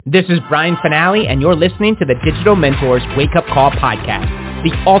This is Brian Fanale, and you're listening to the Digital Mentors Wake Up Call podcast,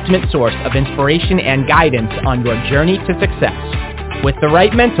 the ultimate source of inspiration and guidance on your journey to success. With the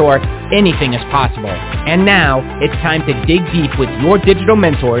right mentor, anything is possible. And now, it's time to dig deep with your digital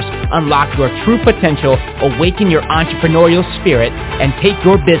mentors, unlock your true potential, awaken your entrepreneurial spirit, and take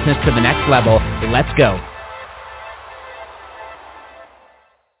your business to the next level. Let's go.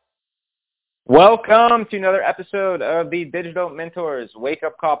 Welcome to another episode of the Digital Mentors Wake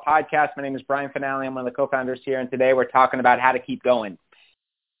Up Call podcast. My name is Brian Fanale. I'm one of the co-founders here, and today we're talking about how to keep going.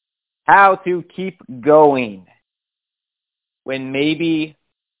 How to keep going when maybe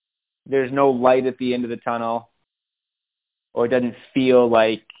there's no light at the end of the tunnel, or it doesn't feel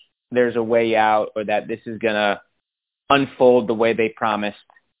like there's a way out, or that this is going to unfold the way they promised.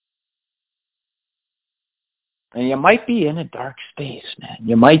 And you might be in a dark space, man.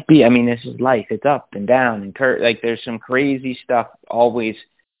 You might be, this is life. It's up and down and there's some crazy stuff always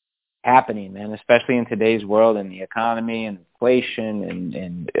happening, man, especially in today's world and the economy and inflation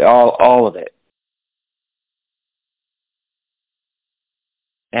and all of it.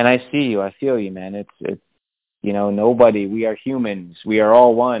 And I see you. I feel you, man. It's nobody, we are humans. We are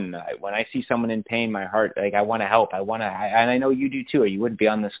all one. When I see someone in pain, my heart, I want to help. And I know you do too, or you wouldn't be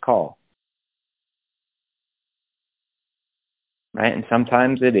on this call. Right? And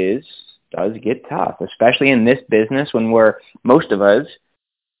sometimes does get tough, especially in this business when most of us,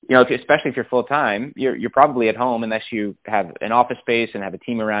 especially if you're full-time, you're probably at home unless you have an office space and have a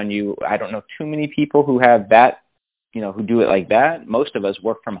team around you. I don't know too many people who have that, who do it like that. Most of us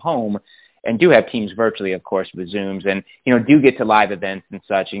work from home and do have teams virtually, of course, with Zooms and, do get to live events and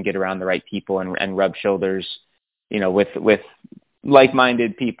such and get around the right people and rub shoulders, with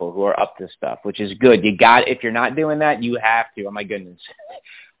like-minded people who are up to stuff, which is good. If you're not doing that, you have to. Oh my goodness.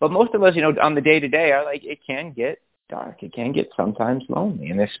 But most of us, on the day-to-day are it can get dark. It can get sometimes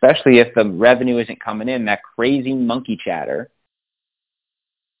lonely. And especially if the revenue isn't coming in, that crazy monkey chatter.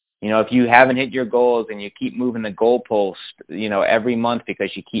 If you haven't hit your goals and you keep moving the goalpost, every month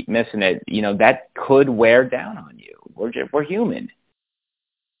because you keep missing it, that could wear down on you. We're human.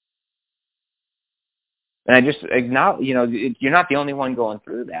 And I just acknowledge, you're not the only one going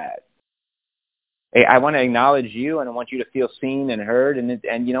through that. I want to acknowledge you, and I want you to feel seen and heard.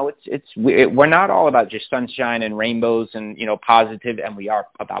 We're not all about just sunshine and rainbows and positive, and we are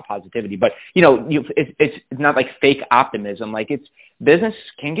about positivity. But it's not like fake optimism. Business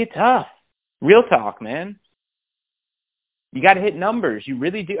can get tough. Real talk, man. You got to hit numbers. You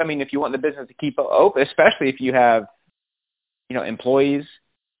really do. If you want the business to keep open, especially if you have, employees,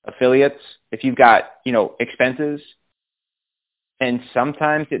 affiliates, if you've got, expenses, and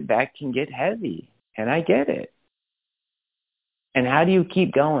sometimes that can get heavy, and I get it. And how do you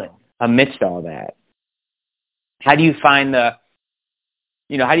keep going amidst all that? How do you find how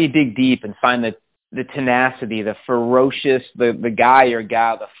do you dig deep and find the tenacity, the ferocious, the guy or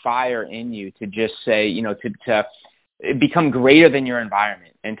gal, the fire in you to just say, to become greater than your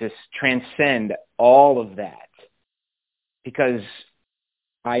environment and to transcend all of that? Because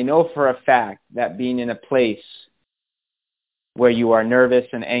I know for a fact that being in a place where you are nervous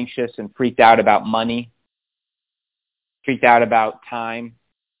and anxious and freaked out about money, freaked out about time,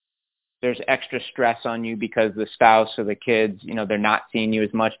 there's extra stress on you because the spouse or the kids, they're not seeing you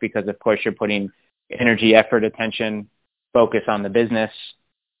as much because, of course, you're putting energy, effort, attention, focus on the business.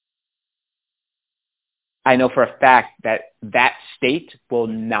 I know for a fact that state will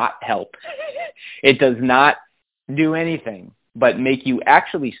not help. It does not do anything but make you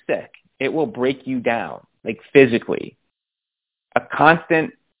actually sick. It will break you down, physically. A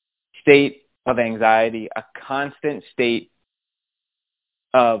constant state of anxiety, a constant state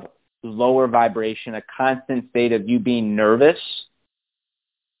of lower vibration, a constant state of you being nervous,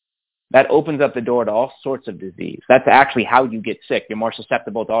 that opens up the door to all sorts of disease. That's actually how you get sick. You're more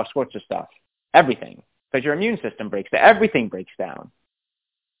susceptible to all sorts of stuff. Everything. Because your immune system breaks down. Everything breaks down.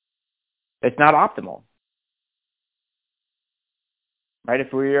 It's not optimal. Right?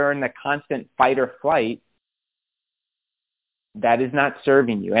 If we are in the constant fight or flight, that is not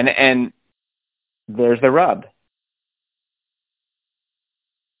serving you. And there's the rub.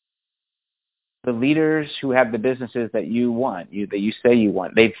 The leaders who have the businesses that you want, that you say you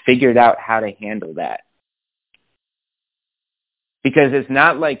want, they've figured out how to handle that. Because it's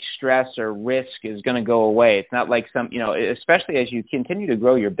not like stress or risk is going to go away. It's not like especially as you continue to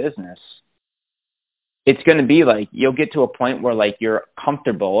grow your business, it's going to be you'll get to a point where you're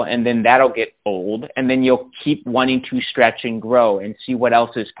comfortable, and then that'll get old, and then you'll keep wanting to stretch and grow and see what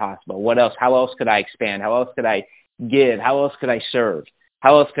else is possible. What else? How else could I expand? How else could I give? How else could I serve?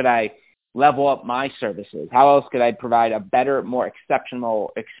 How else could I level up my services? How else could I provide a better, more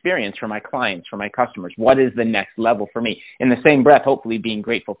exceptional experience for my clients, for my customers? What is the next level for me? In the same breath, hopefully being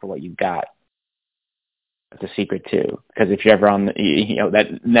grateful for what you've got. That's a secret too, because if you're ever on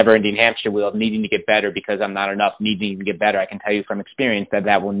that never-ending hamster wheel of needing to get better because I'm not enough, needing to get better, I can tell you from experience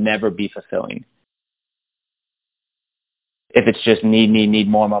that will never be fulfilling. If it's just need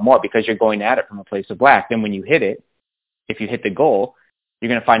more, because you're going at it from a place of lack, then when you hit it, if you hit the goal, you're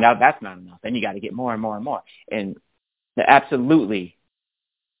going to find out that's not enough. Then you got to get more and more and more. And absolutely,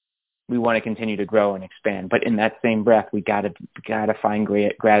 we want to continue to grow and expand. But in that same breath, we got to find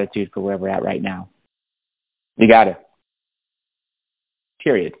great gratitude for where we're at right now. You got to.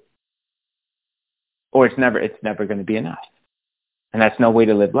 Period. Or it's never going to be enough. And that's no way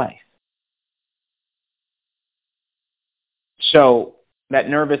to live life. So that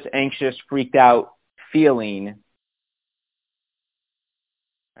nervous, anxious, freaked out feeling,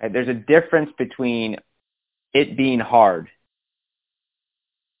 right, there's a difference between it being hard.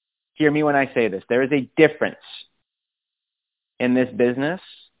 Hear me when I say this. There is a difference in this business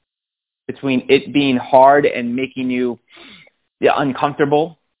between it being hard and making you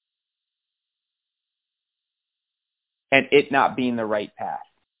uncomfortable and it not being the right path.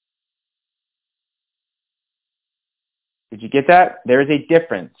 Did you get that? There is a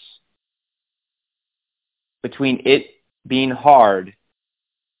difference between it being hard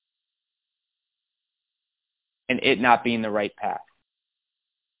and it not being the right path.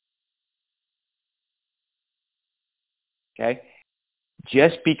 Okay?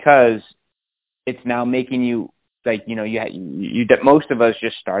 Just because it's now making you most of us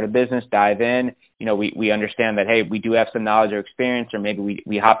just start a business, dive in. We understand that, hey, we do have some knowledge or experience, or maybe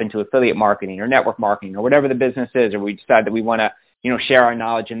we hop into affiliate marketing or network marketing or whatever the business is, or we decide that we want to, share our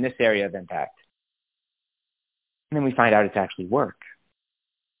knowledge in this area of impact. And then we find out it's actually work.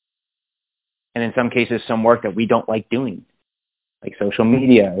 And in some cases, some work that we don't like doing, like social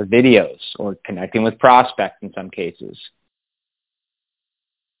media or videos or connecting with prospects in some cases.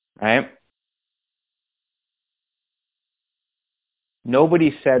 Right?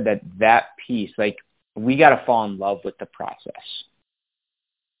 Nobody said that piece, we got to fall in love with the process.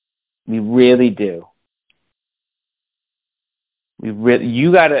 We really do.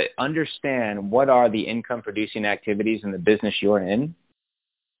 You got to understand what are the income producing activities in the business you're in,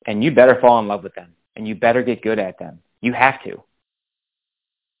 and you better fall in love with them, and you better get good at them. You have to.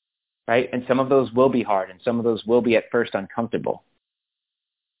 Right? And some of those will be hard, and some of those will be at first uncomfortable.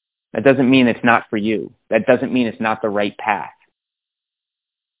 That doesn't mean it's not for you. That doesn't mean it's not the right path.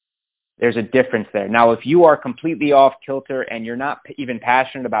 There's a difference there. Now, if you are completely off kilter and you're not even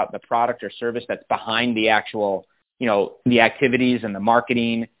passionate about the product or service that's behind the actual, the activities and the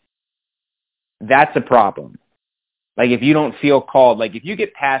marketing, that's a problem. If you don't feel called, if you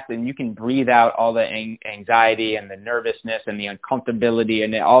get past and you can breathe out all the anxiety and the nervousness and the uncomfortability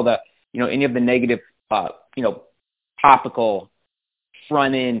and all the, any of the negative, topical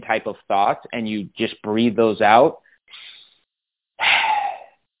front end type of thoughts, and you just breathe those out,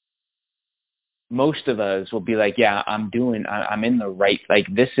 most of us will be like, yeah, I'm in the right,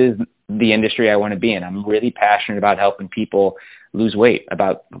 this is the industry I want to be in. I'm really passionate about helping people lose weight,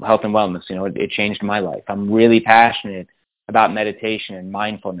 about health and wellness. It changed my life. I'm really passionate about meditation and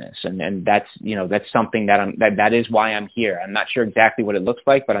mindfulness. And that's, that's something that is why I'm here. I'm not sure exactly what it looks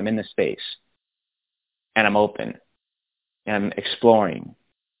like, but I'm in the space and I'm open and I'm exploring.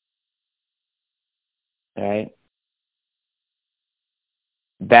 All right.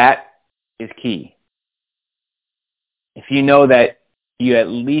 That is key. If you know that you at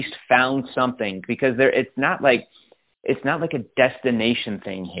least found something, because it's not like a destination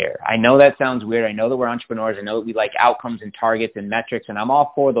thing here. I know that sounds weird. I know that we're entrepreneurs. I know that we like outcomes and targets and metrics, and I'm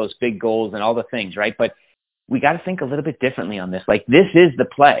all for those big goals and all the things, right? But we got to think a little bit differently on this. This is the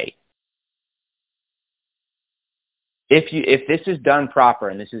play. If this is done proper,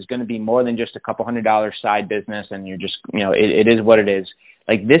 and this is going to be more than just a couple $100 side business, and you're just, it is what it is.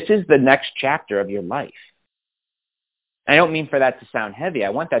 This is the next chapter of your life. I don't mean for that to sound heavy. I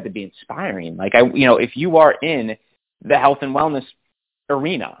want that to be inspiring. If you are in the health and wellness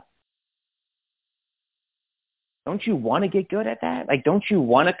arena, don't you want to get good at that? Don't you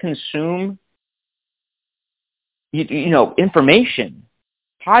want to consume, information,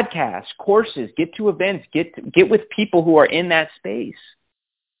 podcasts, courses, get to events, get with people who are in that space.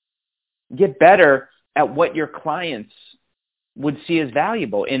 Get better at what your clients would see as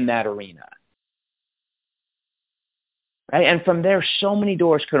valuable in that arena. right? And from there, so many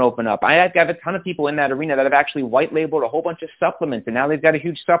doors can open up. I have a ton of people in that arena that have actually white labeled a whole bunch of supplements, and now they've got a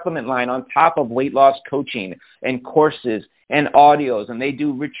huge supplement line on top of weight loss coaching and courses and audios, and they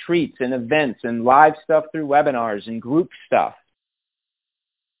do retreats and events and live stuff through webinars and group stuff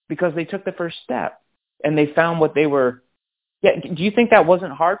because they took the first step and they found what they were. Yeah, do you think that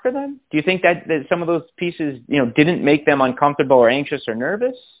wasn't hard for them? Do you think that some of those pieces, didn't make them uncomfortable or anxious or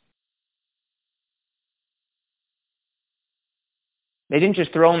nervous? They didn't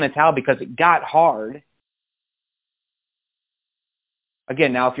just throw in the towel because it got hard.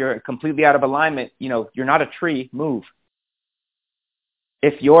 Again, now if you're completely out of alignment, you're not a tree, move.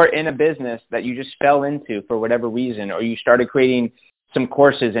 If you're in a business that you just fell into for whatever reason, or you started creating some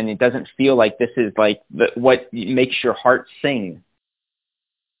courses and it doesn't feel like this is like what makes your heart sing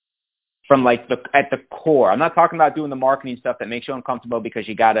from at the core. I'm not talking about doing the marketing stuff that makes you uncomfortable because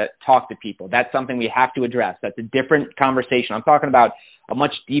you got to talk to people. That's something we have to address. That's a different conversation. I'm talking about a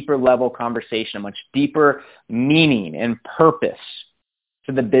much deeper level conversation, a much deeper meaning and purpose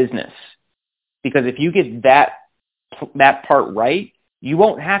to the business. Because if you get that part right, you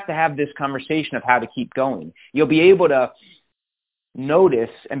won't have to have this conversation of how to keep going. You'll be able to notice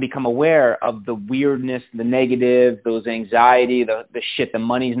and become aware of the weirdness, the negative, those anxiety, the shit, the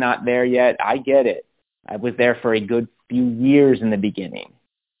money's not there yet. I get it. I was there for a good few years in the beginning.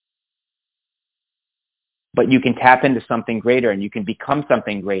 But you can tap into something greater and you can become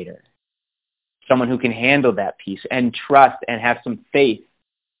something greater. Someone who can handle that piece and trust and have some faith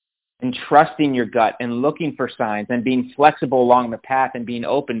and trusting your gut and looking for signs and being flexible along the path and being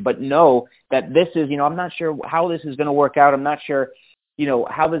open, but know that this is, I'm not sure how this is going to work out. I'm not sure,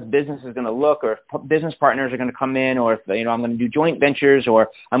 how this business is going to look, or if business partners are going to come in, or if, I'm going to do joint ventures, or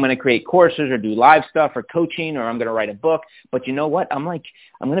I'm going to create courses or do live stuff or coaching, or I'm going to write a book. But you know what? I'm going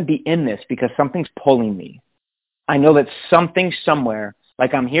to be in this because something's pulling me. I know that something somewhere,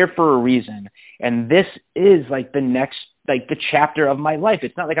 like I'm here for a reason. And this is like the next, like the chapter of my life.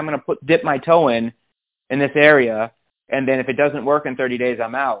 It's not like I'm going to dip my toe in this area, and then if it doesn't work in 30 days,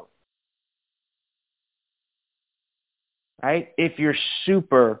 I'm out. Right? If you're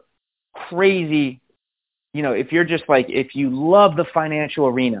super crazy, if you're just if you love the financial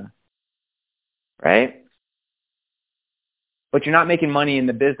arena, right? But you're not making money in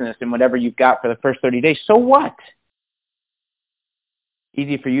the business and whatever you've got for the first 30 days, so what?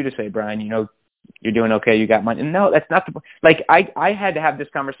 Easy for you to say, Brian, you're doing okay, you got money. No, that's not I had to have this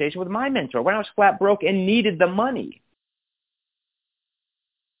conversation with my mentor when I was flat broke and needed the money.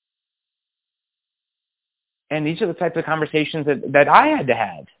 And these are the types of conversations that I had to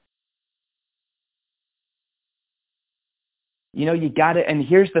have. You got it. And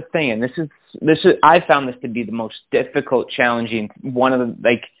here's the thing, and this is I found this to be the most difficult, challenging, one of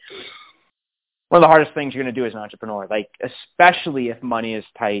the hardest things you're going to do as an entrepreneur, especially if money is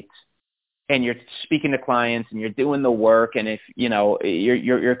tight and you're speaking to clients and you're doing the work, and if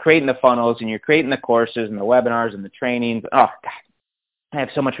you're creating the funnels and you're creating the courses and the webinars and the trainings. Oh God, I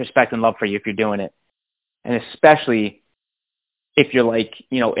have so much respect and love for you if you're doing it. And especially if you're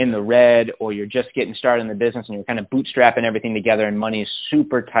in the red, or you're just getting started in the business and you're kind of bootstrapping everything together and money is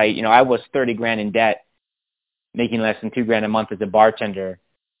super tight. I was 30 grand in debt, making less than $2,000 a month as a bartender.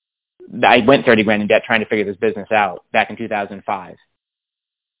 I went 30 grand in debt trying to figure this business out back in 2005.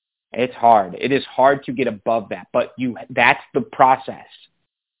 It's hard. It is hard to get above that, but that's the process.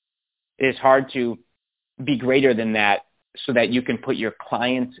 It is hard to be greater than that so that you can put your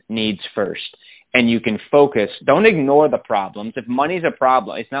clients' needs first. And you can focus. Don't ignore the problems. If money's a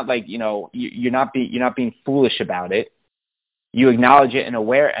problem, it's not like you're not being foolish about it. You acknowledge it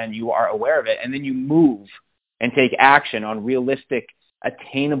and you are aware of it, and then you move and take action on realistic,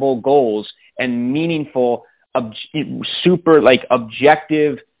 attainable goals and meaningful, objective,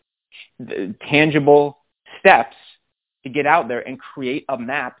 tangible steps to get out there and create a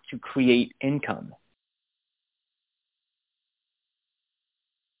map to create income.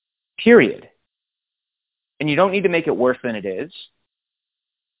 Period. And you don't need to make it worse than it is.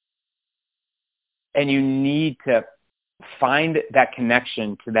 And you need to find that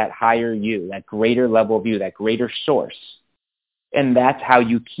connection to that higher you, that greater level of you, that greater source. And that's how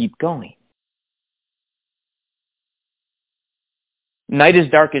you keep going. Night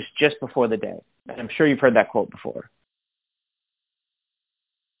is darkest just before the day. And I'm sure you've heard that quote before.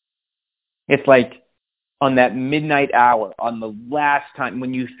 It's like on that midnight hour, on the last time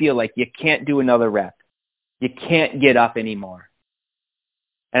when you feel like you can't do another rep. You can't get up anymore.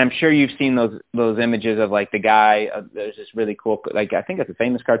 And I'm sure you've seen those images of the guy, there's this really cool, I think it's a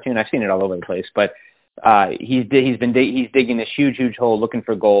famous cartoon. I've seen it all over the place, but he's digging this huge hole looking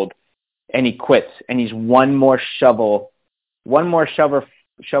for gold, and he quits, and he's one more shovel one more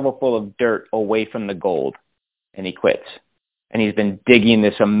shovelful of dirt away from the gold, and he quits. And he's been digging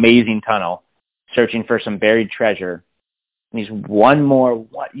this amazing tunnel, searching for some buried treasure. And he's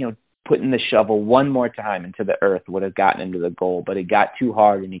putting the shovel one more time into the earth would have gotten into the gold, but it got too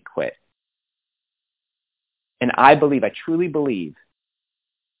hard and he quit. And I truly believe,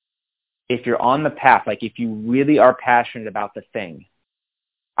 if you're on the path, like if you really are passionate about the thing,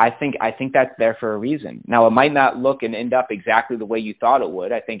 I think that's there for a reason. Now, it might not look and end up exactly the way you thought it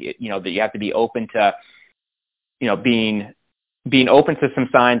would. I think that you have to be open to, being open to some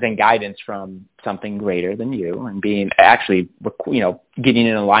signs and guidance from something greater than you, and being actually, getting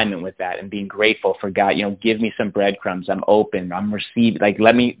in alignment with that and being grateful for God. Give me some breadcrumbs. I'm open. I'm receiving. Like,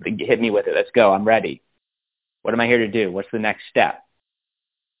 hit me with it. Let's go. I'm ready. What am I here to do? What's the next step?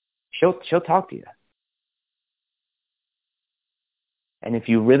 She'll talk to you. And if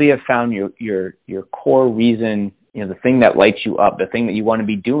you really have found your core reason, the thing that lights you up, the thing that you want to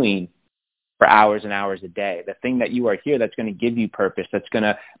be doing for hours and hours a day, the thing that you are here that's going to give you purpose, that's going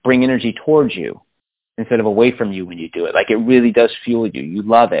to bring energy towards you instead of away from you when you do it. Like, it really does fuel you. You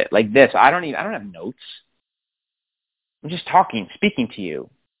love it. Like this. I don't have notes. I'm just speaking to you.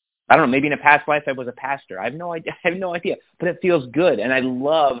 I don't know, maybe in a past life I was a pastor. I have no idea, but it feels good. And I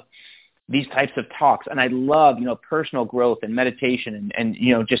love these types of talks, and I love, personal growth and meditation and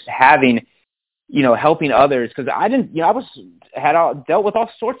just having, helping others, because I dealt with all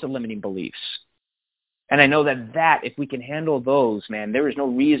sorts of limiting beliefs. And I know that if we can handle those, man, there is no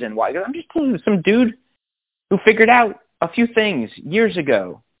reason why. I'm just some dude who figured out a few things years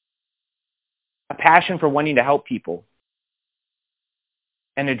ago, a passion for wanting to help people,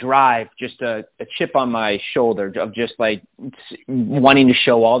 and a drive, just a chip on my shoulder of just like wanting to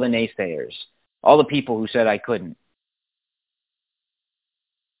show all the naysayers, all the people who said I couldn't.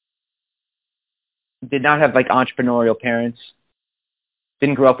 Did not have like entrepreneurial parents.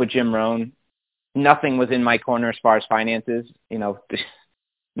 Didn't grow up with Jim Rohn. Nothing was in my corner as far as finances,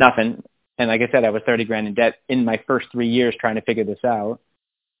 nothing. And like I said, I was $30,000 in debt in my first 3 years trying to figure this out.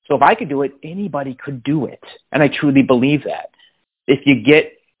 So if I could do it, anybody could do it. And I truly believe that.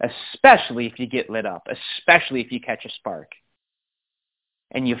 Especially if you get lit up, especially if you catch a spark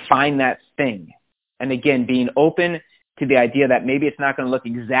and you find that thing. And again, being open to the idea that maybe it's not going to look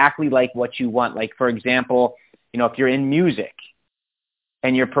exactly like what you want. Like, for example, if you're in music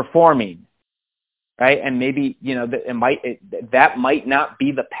and you're performing, right? And maybe, that might not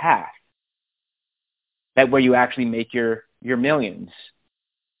be the path where you actually make your millions.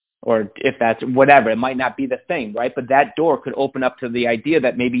 Or if that's whatever, it might not be the thing, right? But that door could open up to the idea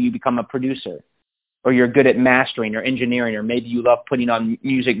that maybe you become a producer, or you're good at mastering or engineering, or maybe you love putting on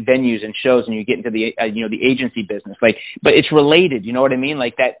music venues and shows and you get into the, the agency business. Like, but it's related, you know what I mean?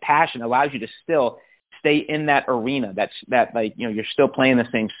 Like, that passion allows you to still stay in that arena. You're still playing the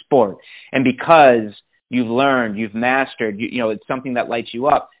same sport. And because you've learned, you've mastered, it's something that lights you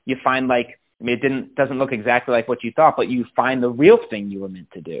up, you find it doesn't look exactly like what you thought, but you find the real thing you were meant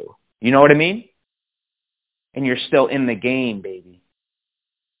to do. You know what I mean? And you're still in the game, baby.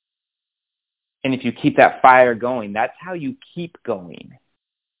 And if you keep that fire going, that's how you keep going.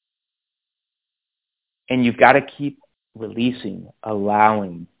 And you've got to keep releasing,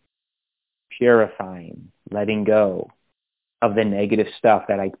 allowing, purifying, letting go of the negative stuff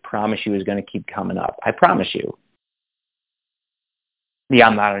that I promise you is going to keep coming up. I promise you.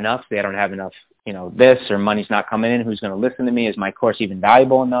 I'm not enough. I don't have enough, this, or money's not coming in. Who's going to listen to me? Is my course even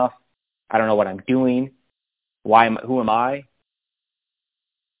valuable enough? I don't know what I'm doing. Who am I?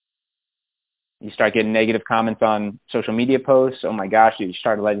 You start getting negative comments on social media posts. Oh my gosh, you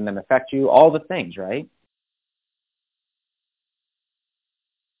started letting them affect you. All the things, right?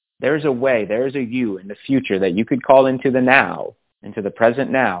 There's a way, there's a you in the future that you could call into the now, into the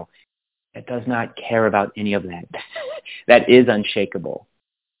present now, that does not care about any of that. That is unshakable.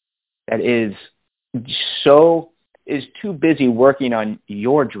 That is too busy working on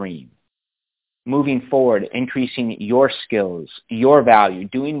your dream, moving forward, increasing your skills, your value,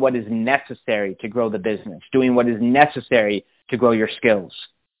 doing what is necessary to grow the business, doing what is necessary to grow your skills.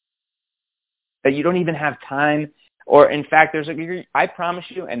 That you don't even have time, or in fact, I promise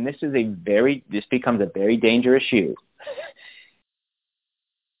you, and this becomes a very dangerous shoe.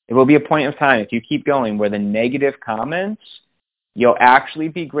 There will be a point of time, if you keep going, where the negative comments you'll actually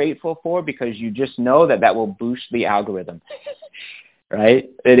be grateful for, because you just know that will boost the algorithm, right?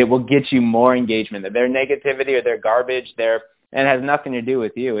 That it will get you more engagement. That their negativity or their garbage, and it has nothing to do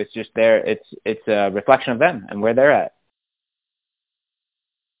with you. It's just it's a reflection of them and where they're at,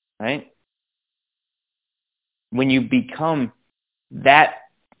 right? When you become that,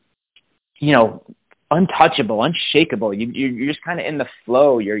 untouchable, unshakable. You're just kind of in the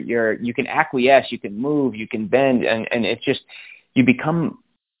flow. You can acquiesce, you can move, you can bend, and it's just, you become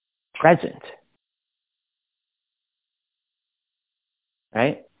present.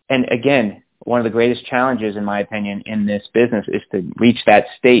 Right? And again, one of the greatest challenges, in my opinion, in this business is to reach that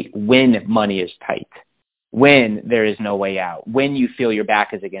state when money is tight, when there is no way out, when you feel your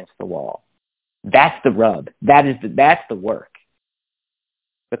back is against the wall. That's the rub. That's the work.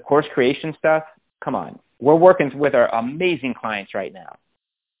 The course creation stuff, come on. We're working with our amazing clients right now.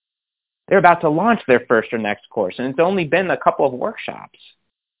 They're about to launch their first or next course, and it's only been a couple of workshops.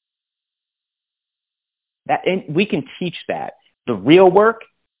 And we can teach that. The real work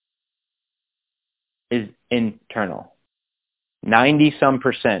is internal.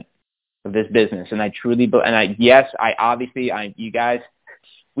 90% of this business, and I truly, you guys,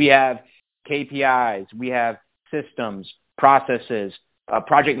 we have KPIs, we have systems, processes,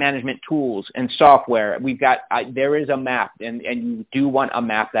 project management tools, and software. There is a map, and you do want a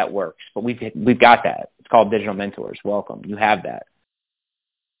map that works, but we've got that. It's called Digital Mentors. Welcome. You have that.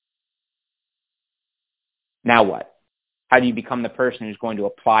 Now what? How do you become the person who's going to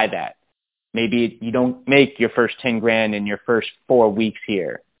apply that? Maybe you don't make your first 10 grand in your first 4 weeks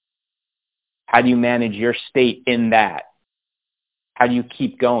here. How do you manage your state in that? How do you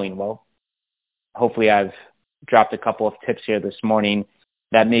keep going? Well, hopefully I've dropped a couple of tips here this morning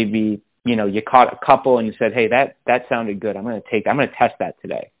that maybe, you caught a couple and you said, hey, that sounded good. I'm going to test that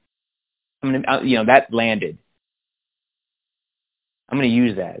today. That landed. I'm going to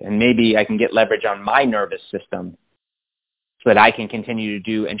use that, and maybe I can get leverage on my nervous system so that I can continue to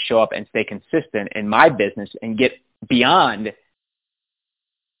do and show up and stay consistent in my business and get beyond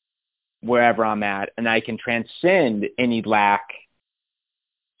wherever I'm at, and I can transcend any lack,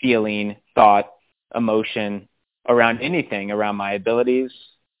 feeling, thought, emotion around anything, around my abilities,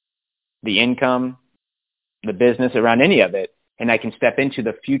 the income, the business, around any of it, and I can step into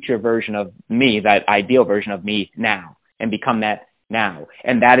the future version of me, that ideal version of me now, and become that now.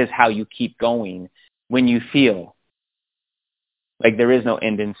 And that is how you keep going when you feel like there is no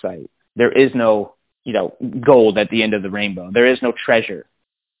end in sight. There is no, gold at the end of the rainbow. There is no treasure.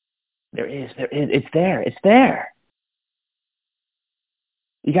 There is. It's there.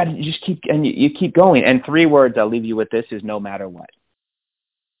 You got to just keep, and you keep going. And 3 words I'll leave you with this is no matter what.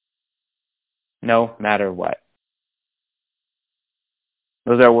 No matter what.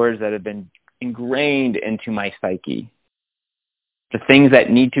 Those are words that have been ingrained into my psyche. The things that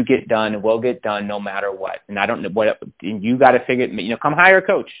need to get done will get done no matter what. And I don't know what, you got to figure, come hire a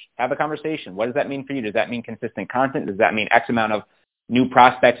coach, have a conversation. What does that mean for you? Does that mean consistent content? Does that mean X amount of new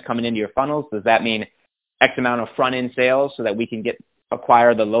prospects coming into your funnels? Does that mean X amount of front-end sales so that we can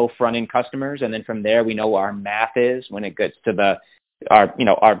acquire the low front-end customers? And then from there, we know what our math is when it gets to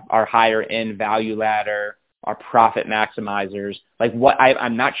our higher end value ladder, our profit maximizers.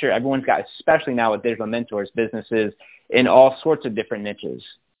 I'm not sure. Everyone's got, especially now with Digital Mentors, businesses in all sorts of different niches.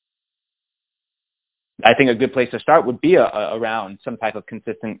 I think a good place to start would be around some type of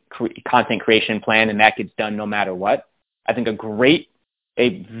consistent content creation plan, and that gets done no matter what. I think a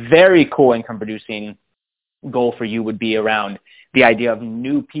very cool income producing goal for you would be around the idea of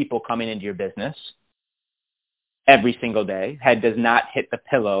new people coming into your business every single day. Head does not hit the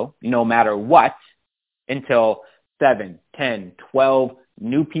pillow no matter what until 7, 10, 12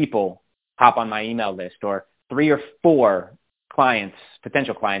 new people hop on my email list, or 3 or 4 clients,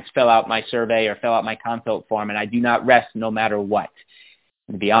 potential clients, fill out my survey or fill out my consult form, and I do not rest no matter what.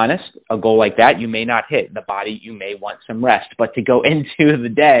 To be honest, a goal like that you may not hit. The body, you may want some rest. But to go into the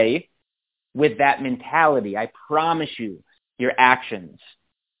day with that mentality, I promise you, your actions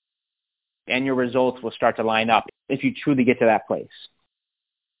and your results will start to line up if you truly get to that place.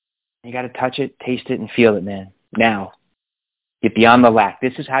 You got to touch it, taste it, and feel it, man. Now, get beyond the lack.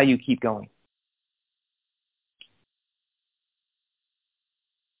 This is how you keep going.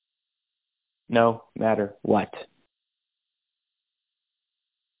 No matter what.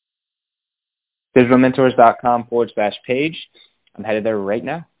 digitalmentors.com/page. I'm headed there right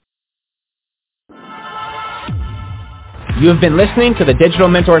now. You have been listening to the Digital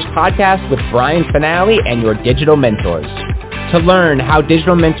Mentors podcast with Brian Fanale and your digital mentors. To learn how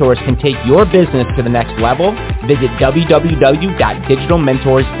Digital Mentors can take your business to the next level, visit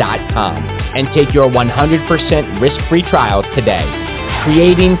www.digitalmentors.com and take your 100% risk-free trial today.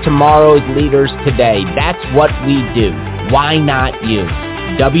 Creating tomorrow's leaders today. That's what we do. Why not you?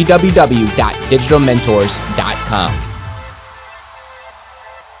 www.digitalmentors.com.